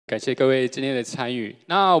感谢各位今天的参与。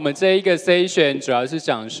那我们这一个 session 主要是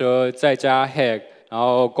讲说在家 hack， 然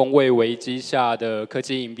后公卫危机下的科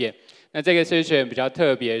技应变。那这个 session 比较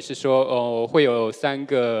特别是说，会有3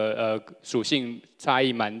个属性差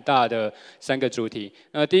异蛮大的3个主题。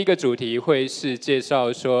那第一个主题会是介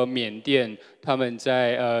绍说缅甸他们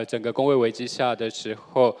在整个公卫危机下的时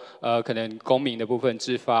候，可能公民的部分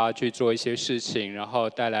自发去做一些事情，然后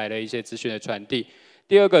带来了一些资讯的传递。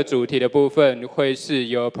第二个主题的部分会是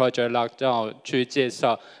由 Project Lockdown 去介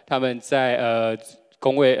绍他们在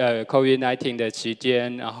公卫COVID-19 的期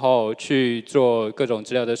间，然后去做各种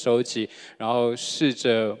资料的收集，然后试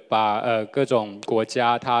着把各种国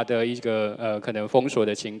家它的一个可能封锁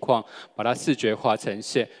的情况，把它视觉化呈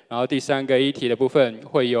现。然后第3个议题的部分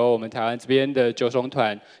会由我们台湾这边的9种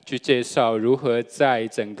团去介绍如何在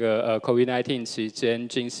整个COVID-19 期间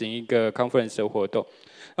进行一个 conference 的活动。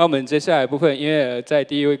那我们接下来的部分，因为在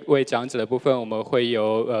第1位讲者的部分，我们会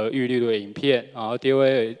有预录的影片，然后第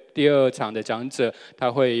2场的讲者他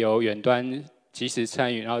会有远端即时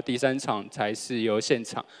参与，然后第3场才是由现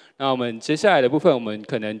场。那我们接下来的部分，我们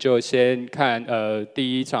可能就先看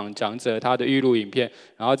第1场讲者他的预录影片，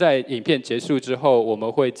然后在影片结束之后，我们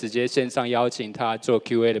会直接线上邀请他做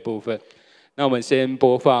Q&A 的部分。那我们先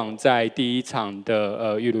播放在第1场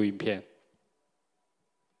的预录影片。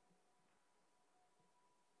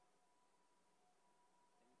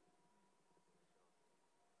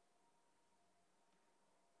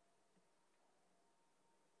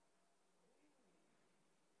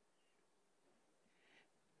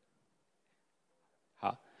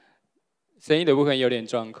声音的部分有点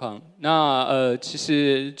状况。那其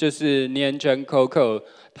实就是 Nyan Coco，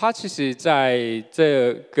 他其实在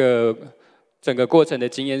这个整个过程的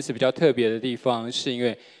经验是比较特别的地方，是因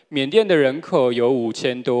为缅甸的人口有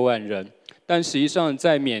5000多万人，但实际上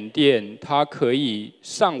在缅甸，它可以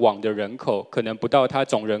上网的人口可能不到它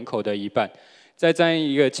总人口的1半。在这样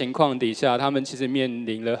一个情况底下，他们其实面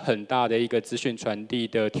临了很大的一个资讯传递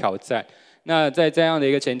的挑战。那在这样的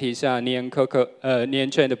一个前提下，Nyan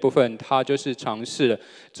券的部分，它就是尝试了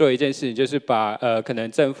做一件事情，就是把可能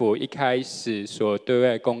政府一开始所对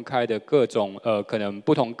外公开的各种可能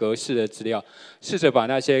不同格式的资料，试着把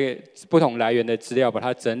那些不同来源的资料把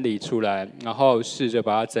它整理出来，然后试着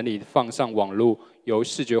把它整理放上网络，由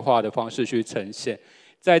视觉化的方式去呈现。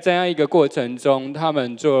在这样一个过程中，他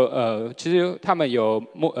们其实他们有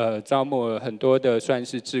招募了很多的算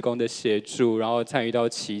是志工的协助，然后参与到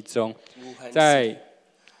其中。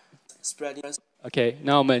OK，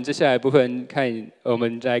 那我们接下来部分我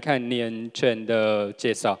们来看年券的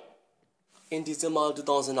介绍。 In December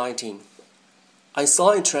 2019, I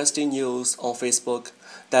saw interesting news on Facebook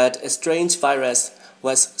that a strange virus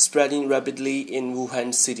was spreading rapidly in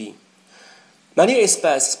Wuhan city. Many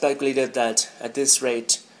experts speculated that, at this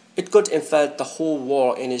rate, it could infect the whole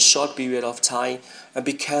world in a short period of time and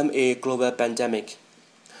become a global pandemic.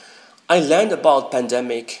 I learned about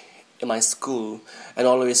pandemic in my school and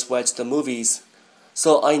always watched the movies,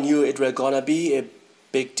 so I knew it was gonna be a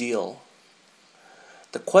big deal.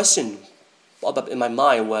 The question popped up in my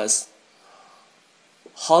mind was,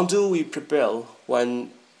 how do we prepare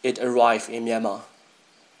when it arrives in Myanmar?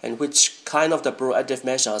 And which kind of the proactive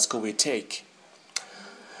measures could we take?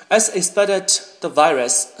 As expected, the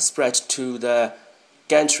virus spread to the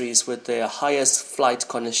countries with the highest flight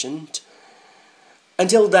condition.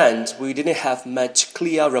 Until then, we didn't have much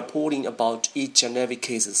clear reporting about each and every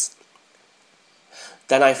cases.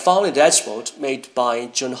 Then I found a dashboard made by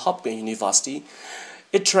Johns Hopkins University.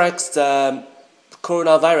 It tracks the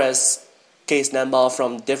coronavirus case number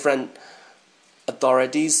from different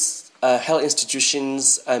authorities, health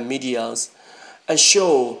institutions, and medias, and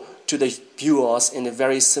show to the viewers in a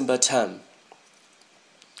very simple term.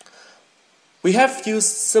 We have used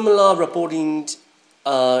similar reporting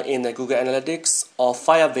in the Google Analytics or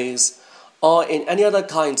Firebase or in any other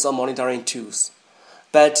kinds of monitoring tools.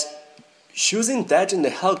 But using that in the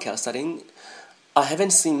healthcare setting, I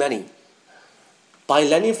haven't seen many. By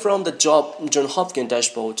learning from the Johns Hopkins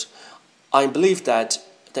dashboard, I believe that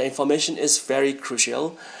the information is very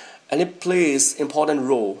crucial and it plays an important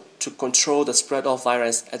role to control the spread of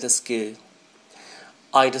virus at the scale.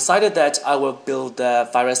 I decided that I will build the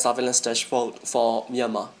virus surveillance dashboard for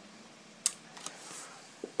Myanmar.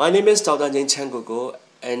 My name is Dr. Nyan Gogo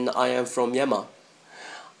and I am from Myanmar.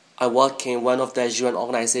 I work in one of the UN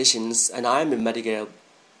organizations and I am a medical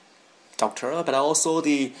doctor, but also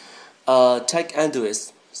the tech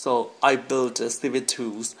enthusiast. So I build civil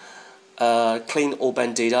tools, clean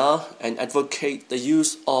open data, and advocate the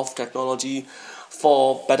use of technology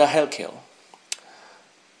for better healthcare.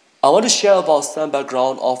 I want to share about some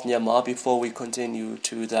background of Myanmar before we continue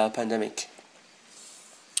to the pandemic.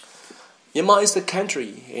 Myanmar is a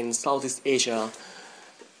country in Southeast Asia,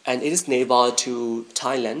 and it is neighbor to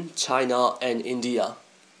Thailand, China, and India.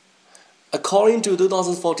 According to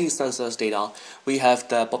 2014 census data, we have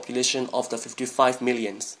the population of the 55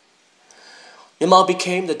 millions. Myanmar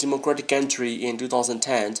became the democratic country in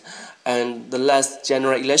 2010, and the last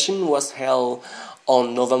general election was held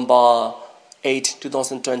on November 8,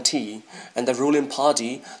 2020, and the ruling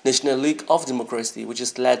party, National League of Democracy, which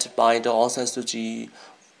is led by the Aung San Suu Kyi,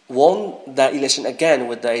 won the election again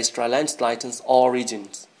with the extra landslide in all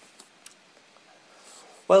regions.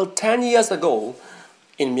 Well, 10 years ago,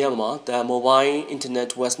 in Myanmar, the mobile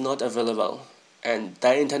internet was not available, and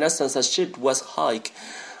the internet censorship was high,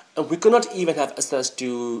 and we could not even have access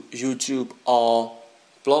to YouTube or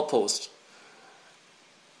blog posts.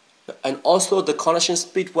 And also, the connection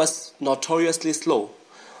speed was notoriously slow.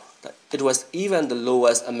 It was even the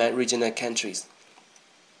lowest among regional countries.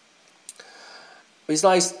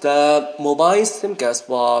 Besides, the mobile SIM cards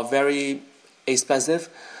were very expensive,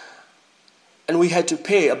 and we had to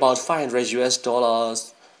pay about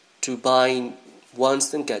 $500 to buy one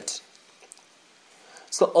SIM card.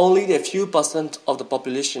 So only a few percent of the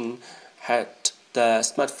population had the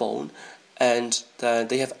smartphone, and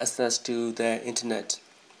they have access to the internet.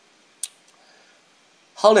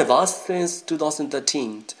 However, since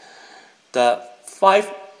 2013, the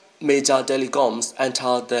 5 major telecoms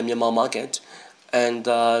entered the Myanmar market, and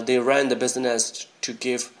they ran the business to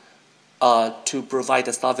provide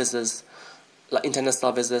the services, like internet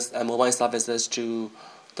services and mobile services, to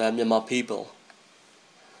the Myanmar people.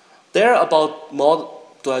 There are about more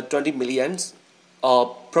than 20 million,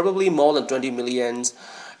 or probably more than 20 million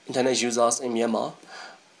internet users in Myanmar,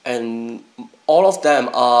 and all of them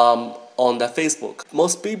are on the Facebook.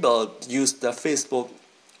 Most people use the Facebook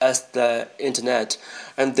as the internet,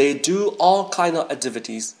 and they do all kind of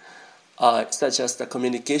activities, such as the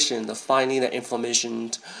communication, the finding the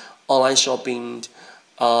information, online shopping,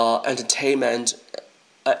 entertainment,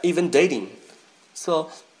 even dating.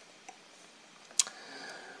 So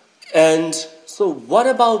what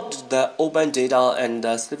about the open data and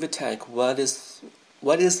the civic tech? What is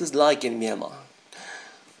this like in Myanmar?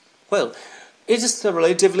 Well, it is a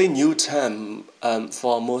relatively new term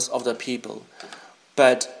for most of the people,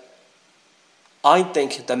 but I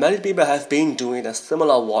think that many people have been doing a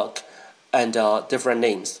similar work under different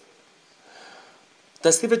names.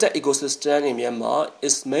 The civic tech ecosystem in Myanmar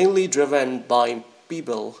is mainly driven by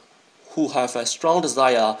people who have a strong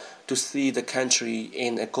desire to see the country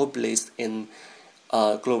in a good place in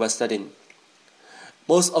a global setting.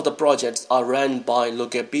 Most of the projects are run by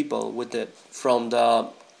local people from the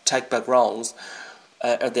tech backgrounds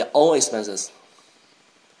at their own expenses.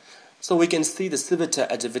 So we can see the civic tech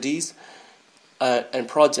activities and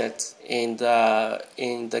projects in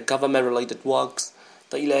the government-related works,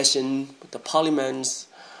 the election, the parliaments,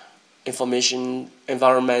 information,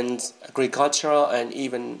 environment, agriculture,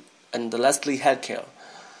 and lastly healthcare.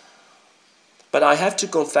 But I have to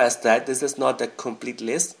confess that this is not a complete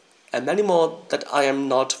list, and many more that I am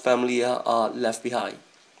not familiar are left behind.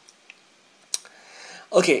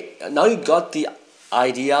 Okay, now you got the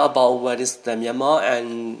idea about what is the Myanmar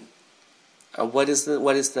and what is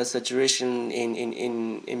the situation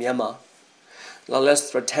in Myanmar. Now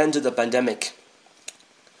let's return to the pandemic.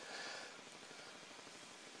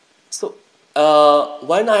 So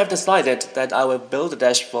when I have decided that I will build a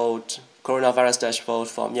dashboard, coronavirus dashboard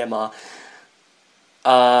for Myanmar,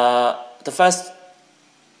 the first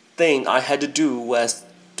thing I had to do was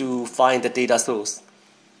to find the data source.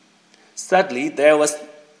 Sadly, there was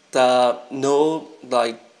no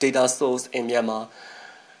data source in Myanmar.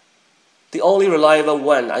 The only reliable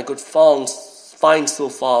one I could find so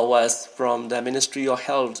far was from the Ministry of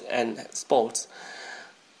Health and Sports,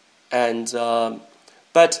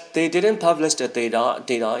 but they didn't publish the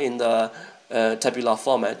data in the tabular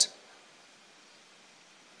format,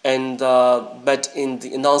 but in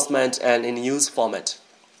the announcement and in news format.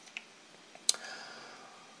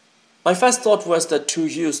 My first thought was to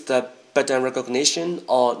use the pattern recognition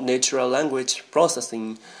or natural language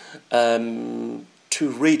processing to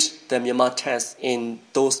read the Myanmar text in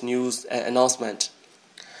those news announcements.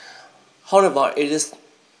 However, the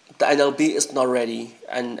NLP is not ready,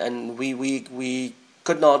 and we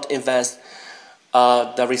could not invest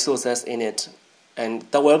the resources in it, and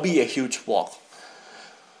there will be a huge work.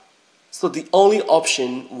 So the only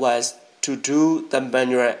option was to do the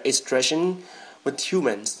manual extraction with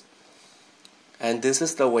humans, and this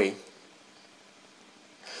is the way.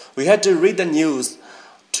 We had to read the news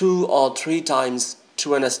 2 or 3 times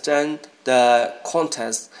to understand the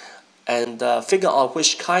context and figure out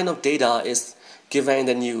which kind of data is given in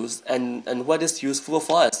the news and what is useful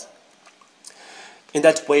for us. In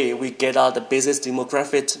that way, we get out the basic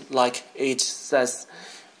demographic like age, sex,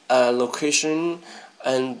 location,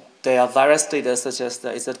 and their virus status, such as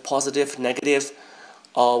is it positive, negative,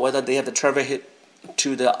 or whether they have the travel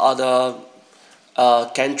to the other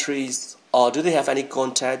countries, or do they have any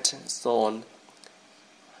contact, so on.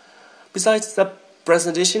 Besides, the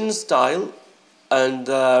presentation style and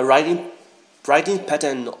the writing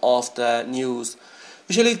pattern of the news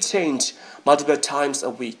usually change multiple times a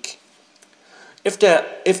week. If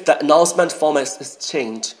the announcement format is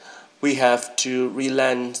changed, we have to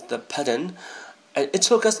relearn the pattern, and it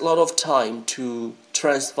took us a lot of time to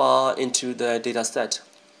transfer into the data set.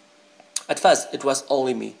 At first, it was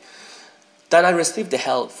only me. Then I received the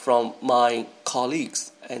help from my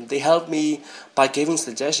colleagues, and they helped me by giving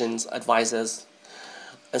suggestions, advices,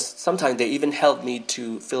 and sometimes they even helped me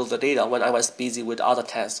to fill the data when I was busy with other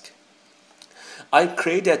tasks. I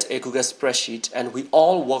created a Google spreadsheet, and we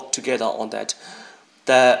all worked together on that.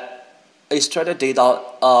 The extracted data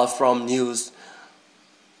from news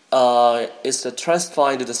is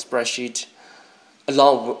transferred into the spreadsheet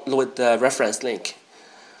along with the reference link.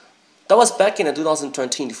 That was back in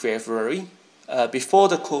 2020 in February, before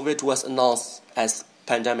the COVID was announced as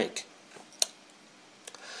pandemic.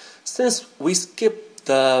 Since we skipped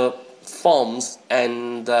the forms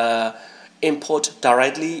and import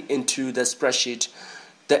directly into the spreadsheet,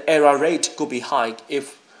 the error rate could be high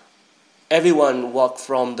if everyone worked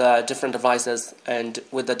from the different devices and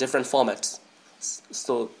with the different formats.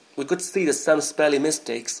 So we could see some spelling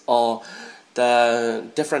mistakes or the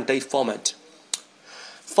different date format.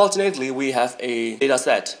 Fortunately, we have a data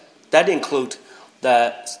set that includes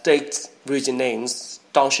the states, region names,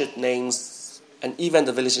 township names, and even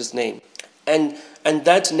the village's name. And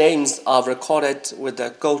that names are recorded with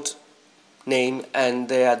the code name and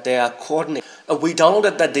their coordinate. We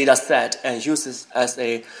downloaded that data set and use it as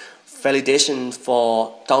a validation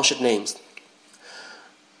for township names.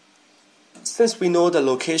 Since we know the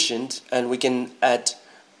location, and we can add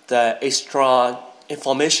the extra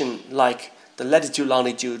information like the latitude,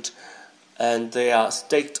 longitude, and their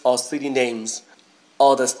state or city names,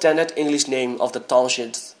 or the standard English name of the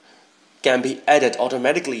townships can be added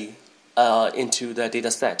automatically into the data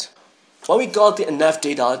set. When we got the enough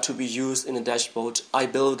data to be used in the dashboard, I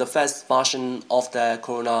built the first version of the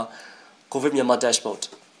COVID Myanmar dashboard.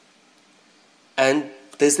 And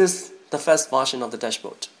this is the first version of the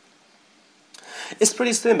dashboard. It's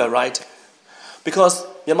pretty simple, right? Because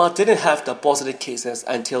Myanmar didn't have the positive cases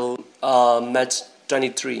until March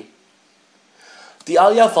 23. The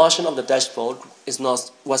earlier version of the dashboard was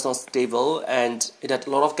not stable, and it had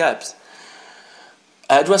a lot of gaps.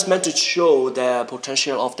 It was meant to show the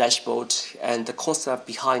potential of dashboard and the concept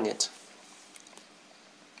behind it.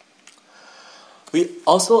 We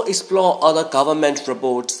also explore other government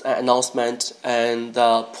reports and announcements and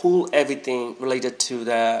pull everything related to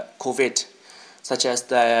the COVID, such as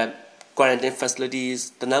the quarantine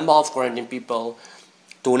facilities, the number of quarantine people,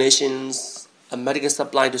 donations, and medical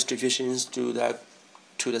supply distributions to the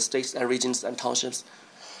states and regions and townships.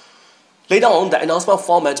 Later on, the announcement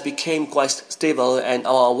format became quite stable, and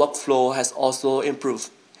our workflow has also improved.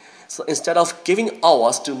 So instead of giving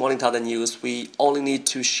hours to monitor the news, we only need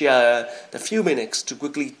to share the few minutes to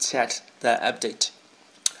quickly check the update.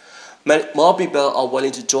 More people are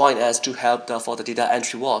willing to join us to help for the data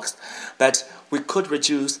entry works, but we could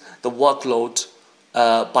reduce the workload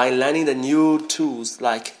by learning the new tools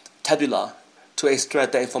like Tabular to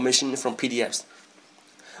extract the information from PDFs.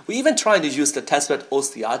 We even tried to use the testbed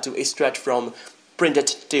OCR to extract from printed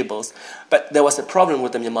tables, but there was a problem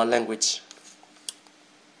with the Myanmar language.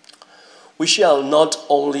 We share not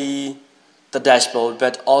only the dashboard,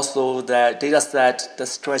 but also the dataset, the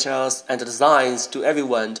structures, and the designs to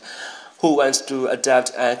everyone who wants to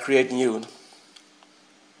adapt and create new.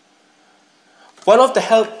 One of the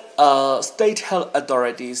state health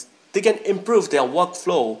authorities, they can improve their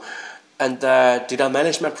workflow and the data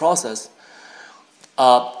management process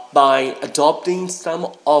by adopting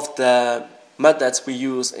some of the methods we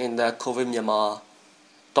use in the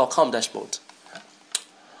COVIDMyanmar.com dashboard.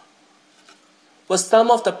 But some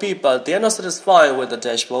of the people, they are not satisfied with the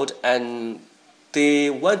dashboard and they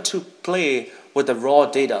want to play with the raw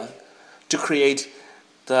data to create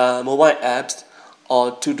the mobile apps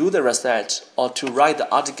or to do the research or to write the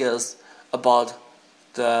articles about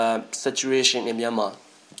the situation in Myanmar.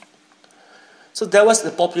 So there was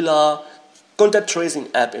the popular contact tracing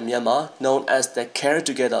app in Myanmar known as the Care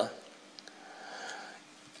Together.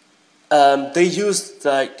 They used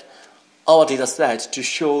our data set to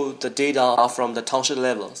show the data from the township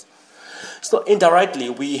levels. So indirectly,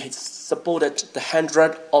 we supported the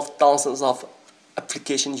hundreds of thousands of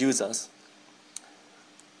application users.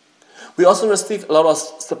 We also received a lot of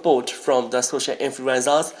support from the social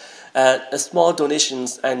influencers and small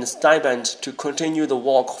donations and stipend to continue the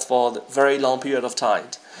work for a very long period of time.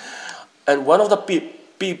 And one of the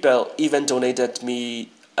people even donated me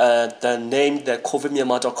the name, the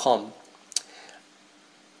covidmyanmar.com.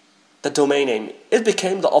 The domain name. It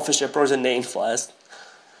became the official project name for us.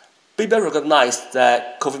 People recognized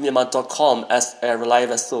that covidmyanmar.com as a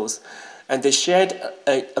reliable source, and they shared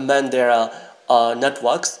among their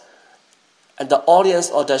networks. And the audience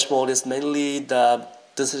or dashboard is mainly the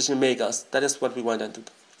decision makers. That is what we wanted to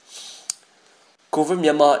do. COVID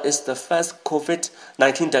Myanmar is the first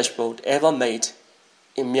COVID-19 dashboard ever made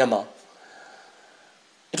in Myanmar.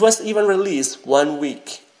 It was even released 1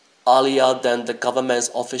 week earlier than the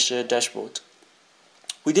government's official dashboard.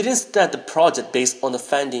 We didn't start the project based on the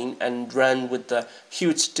funding and ran with a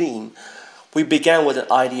huge team. We began with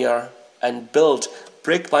an idea and built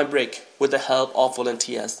brick by brick with the help of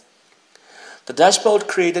volunteers. The dashboard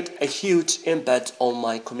created a huge impact on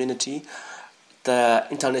my community. The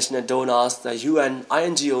international donors, the UN,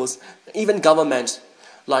 INGOs, even governments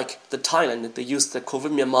like the Thailand, they use the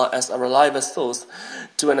COVID Myanmar as a reliable source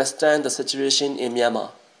to understand the situation in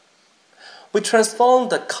Myanmar. We transform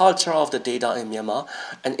the culture of the data in Myanmar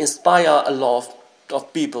and inspire a lot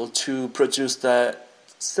of people to produce the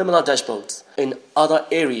similar dashboards in other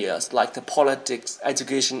areas like the politics,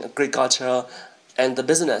 education, agriculture, and the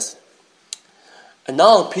business. And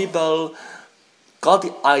now people got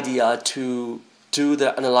the idea to do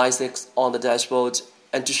the analytics on the dashboard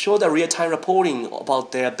and to show the real-time reporting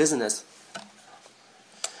about their business.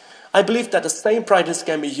 I believe that the same practice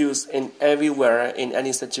can be used in everywhere in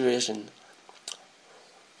any situation.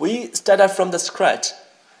 We started from the scratch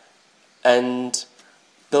and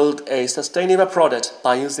built a sustainable product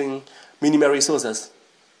by using minimal resources.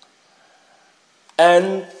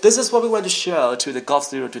 And this is what we want to share to the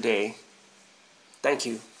g0v today. Thank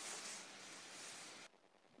you.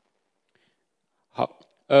 好，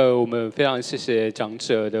我们非常谢谢讲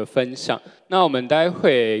者的分享。那我们待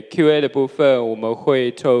会 Q&A 的部分，我们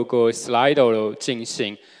会透过 Slido 进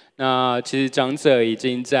行。那其实讲者已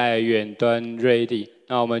经在远端 ready。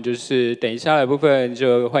那我们就是等一下的部分，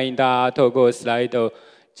就欢迎大家透过 Slido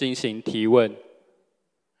进行提问。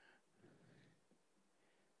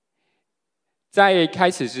在开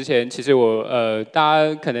始之前，其实大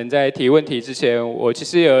家可能在提问题之前，我其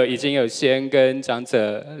实已经有先跟讲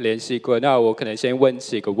者联系过。那我可能先问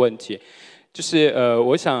几个问题，就是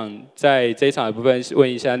我想在这一场的部分问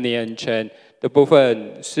一下年成的部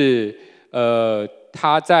分是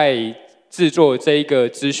他在制作这一个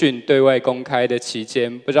资讯对外公开的期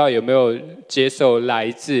间，不知道有没有接受来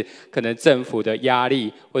自可能政府的压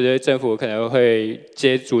力，或者政府可能会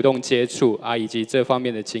主动接触啊，以及这方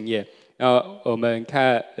面的经验。那我们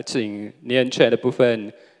看，请年成的部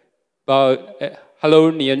分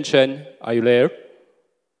，Hello 年成 ，Are you there?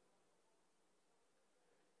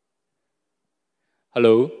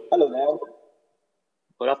 Hello. Hello there.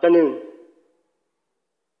 Good afternoon.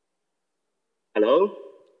 Hello.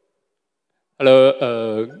 Hello.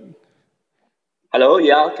 Hello.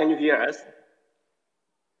 Yeah. Can you hear us?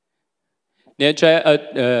 年成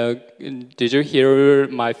，Did you hear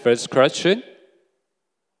my first question?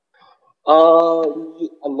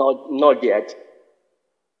 Not yet.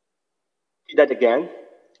 See that again.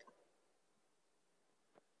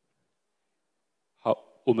 好，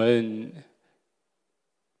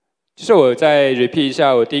就是我再 repeat 一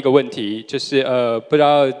下我第一个问题，就是不知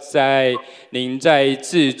道您在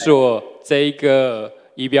制作这一个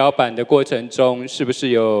仪表板的过程中，是不是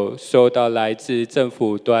有受到来自政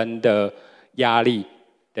府端的压力？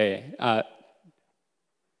对啊。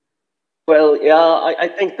Well, yeah, I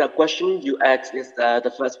think the question you asked is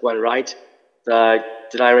the first one, right?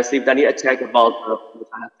 Did I receive any attack about the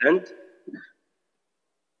Thailand?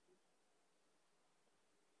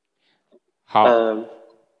 好。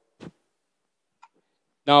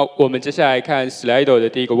那我们接下来看 Slido 的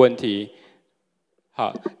第一个问题。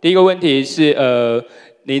好，第一个问题是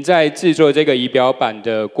您在制作这个仪表板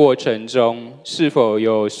的过程中，是否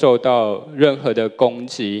有受到任何的攻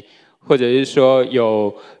击，或者是说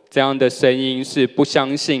有这样的声音是不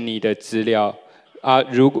相信你的资料啊？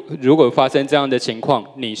如果发生这样的情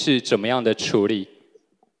况，你是怎么样的处理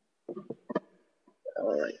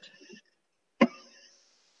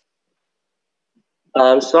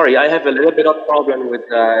 ？Alright. Sorry, I have a little bit of problem with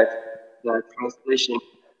the translation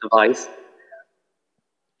device.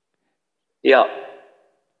 Yeah.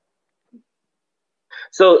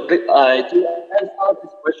 So to answer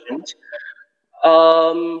this question,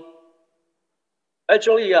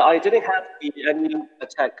 actually, I didn't have any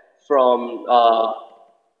attack from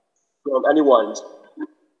anyone.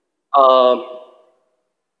 um,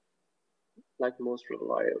 like most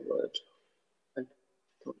reliable.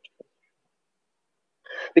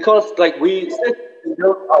 Because like we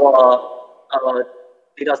build our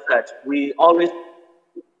data set, we always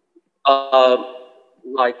uh,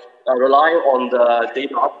 rely on the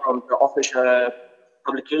data from the official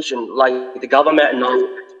publication, like the government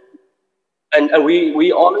announcement, and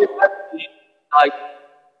we always have the like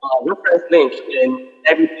reference link in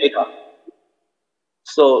every data.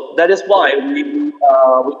 So that is why we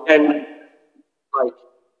can like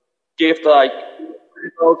give like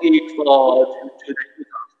credibility to the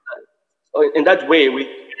users. So in that way, we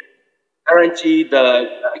guarantee the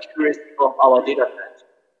accuracy of our data set.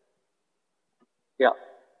 Yeah.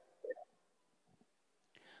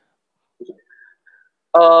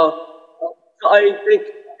 So I think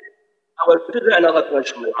I will put it another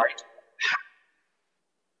question, right?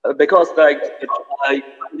 Because like data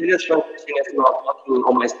translation is not working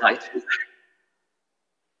on my side.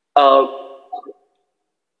 Uh,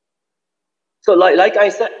 so like I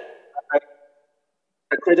said,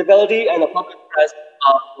 the credibility and the public trust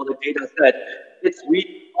for the data set,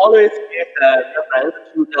 we always give the reference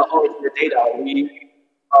to the original data. We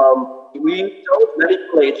don't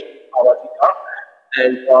manipulate our data,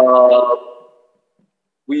 and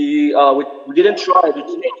we didn't try to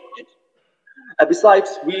change it.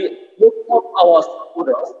 Besides, most of our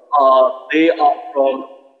stakeholders, they are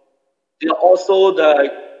also the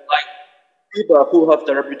like people who have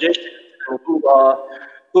the reputation and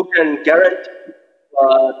who can guarantee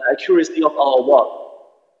the accuracy of our work.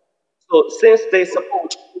 So since they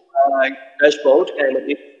support dashboard and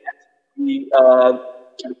we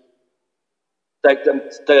like the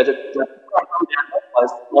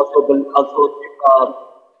was also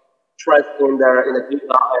trust in the data and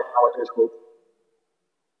our dashboard.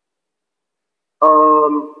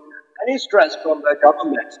 Any stress from the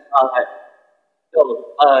government?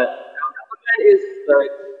 Government is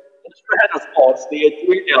industry head of sports. They are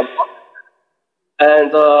doing their work,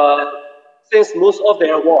 and since most of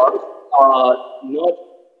their work are not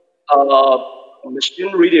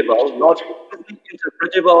machine readable, not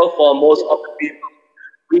interpretable for most of the people,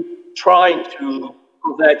 we trying to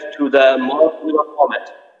convert to the more readable format.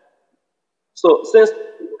 So since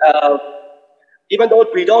even though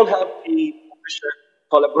we don't have the official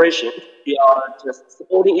collaboration, we are just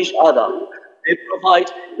supporting each other. They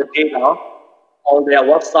provide the data on their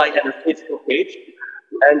website and Facebook page,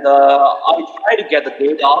 and I try to get the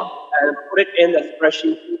data and put it in the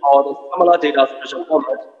spreadsheet or the similar data special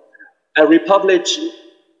format, and republish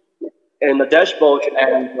in the dashboard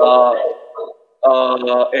and on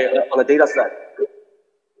the data set.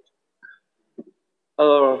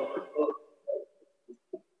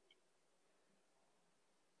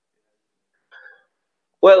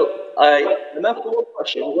 Well, I have one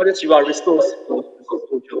question. What is your resource for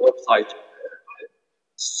your website?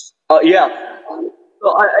 Yeah. So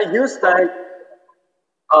I use that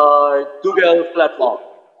Google platform,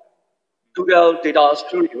 Google Data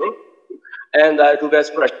Studio, and Google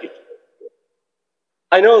Spreadsheet.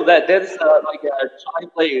 I know that there's like a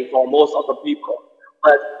child play for most of the people,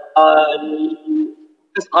 but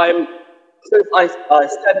since I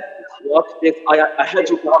started this work, I had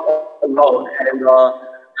to work alone, and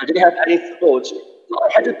I didn't have any support. So I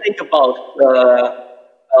had to think about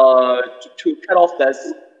to cut off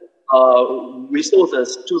this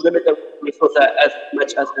resources, to limit the resources as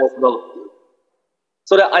much as possible,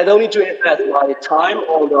 so that I don't need to invest my time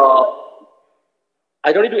on the.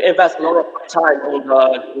 I don't need to invest a lot of time on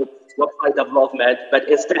the website development, but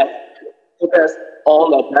instead focus on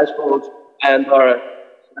the dashboard and the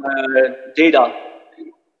data.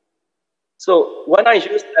 So when I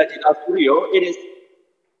use the Data Studio, it is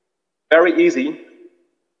very easy,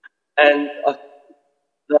 and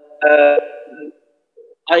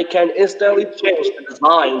I can instantly change the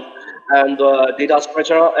design and the data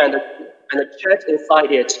structure and the chat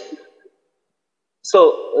inside it.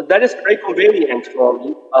 So that is very convenient for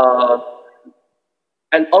me.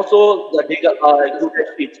 And also the data Google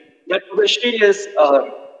Sheet. That Google Sheet is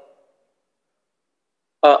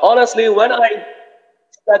honestly, when I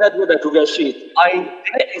started with the Google Sheet, I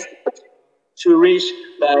didn't expect to reach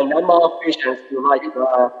the number of patients to like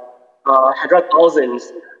 100,000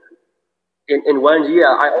 in 1 year.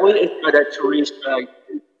 I only expected to reach like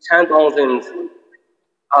 10,000.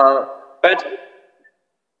 But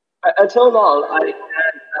until now, I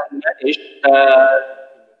can manage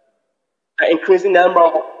the increasing number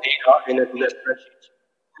of data in a Google spreadsheet.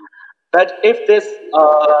 But if if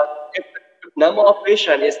the number of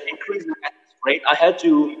patients is increasing at this rate, I had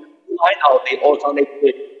to find out the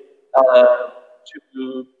alternative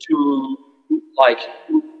to like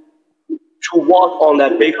to work on the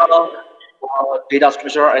bigger data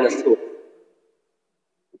structure and scope.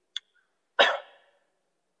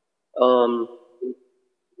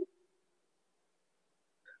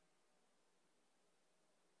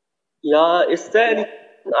 Yeah, is there anything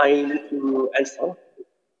I need to answer?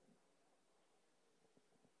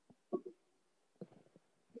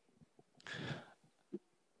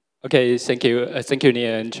 Okay, thank you, thank you，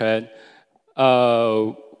聂恩成。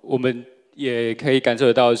我们也可以感受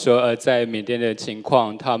得到说，在缅甸的情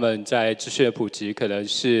况，他们在资讯的普及可能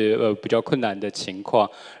是比较困难的情况。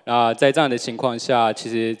那在这样的情况下，其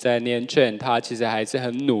实，在聂恩成他其实还是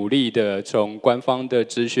很努力的从官方的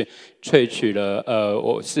资讯萃取了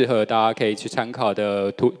我适合大家可以去参考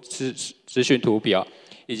的资讯图表。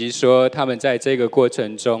以及说，他们在这个过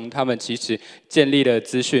程中，他们其实建立了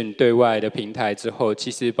资讯对外的平台之后，其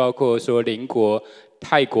实包括说邻国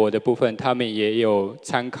泰国的部分，他们也有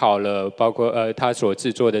参考了，包括他所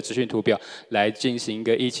制作的资讯图表来进行一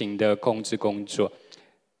个疫情的控制工作。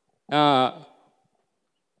那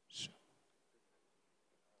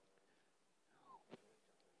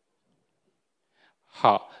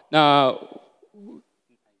好，那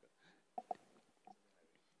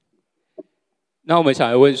我们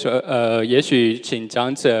想要问说，也许请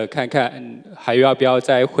讲者看看还要不要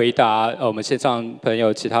再回答我们线上朋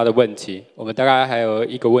友其他的问题？我们大概还有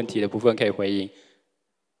一个问题的部分可以回应。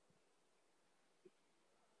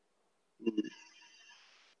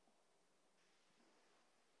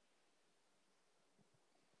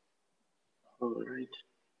All right.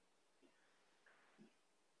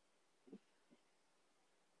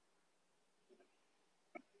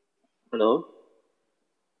 Hello.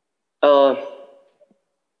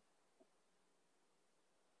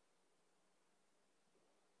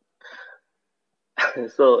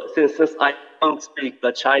 So since I don't speak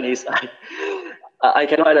the Chinese, I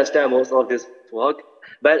cannot understand most of this work.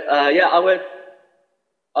 But yeah, I will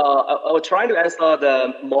try to answer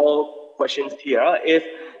the more questions here. If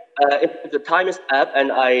the time is up,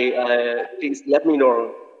 and please let me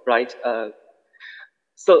know, right?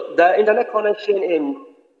 So the internet connection in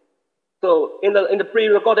the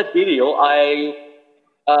pre-recorded video, I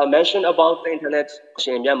mentioned about the internet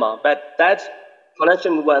connection in Myanmar, but that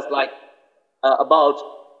connection was like about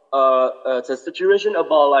the situation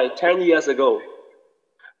about like 10 years ago.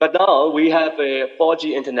 But now we have a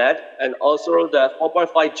 4G internet and also the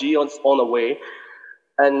 4.5G on the way.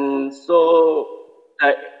 And so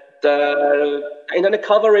the internet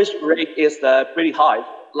coverage rate is pretty high.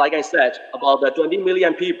 Like I said, about the 20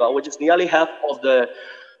 million people, which is nearly half of the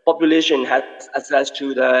population, has access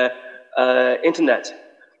to the internet.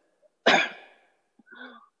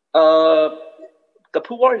 The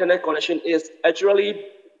poor internet connection is actually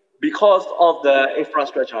because of the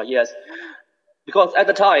infrastructure, yes. Because at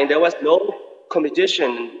the time, there was no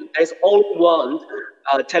competition. There's only one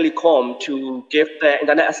telecom to give the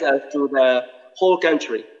internet access to the whole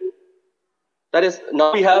country. That is,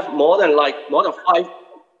 now we have more than 5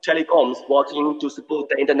 telecoms working to support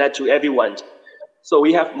the internet to everyone. So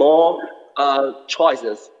we have more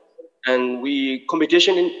choices. And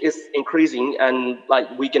competition is increasing, and like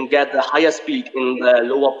we can get the higher speed in the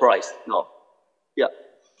lower price now. Yeah.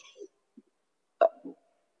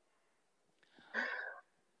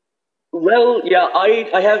 Well, yeah,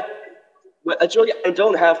 actually, I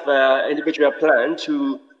don't have an individual plan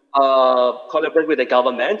to collaborate with the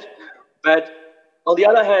government, but on the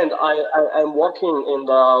other hand, I'm working in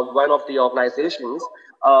one of the organizations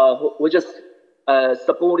which is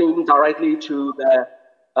supporting directly to the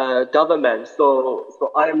government. So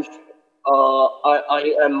I am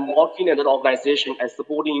working in an organization and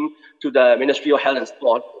supporting to the Ministry of Health and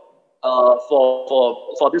Sport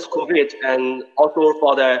for this COVID, and also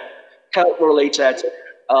for the health-related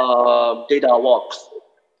data works.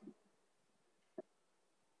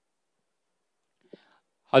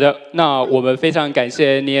 好的，那我们非常感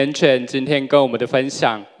谢倪恩全今天跟我们的分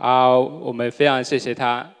享啊，我们非常谢谢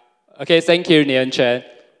他。OK，Thank you，倪恩全。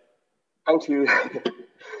Thank you.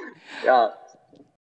 Yeah.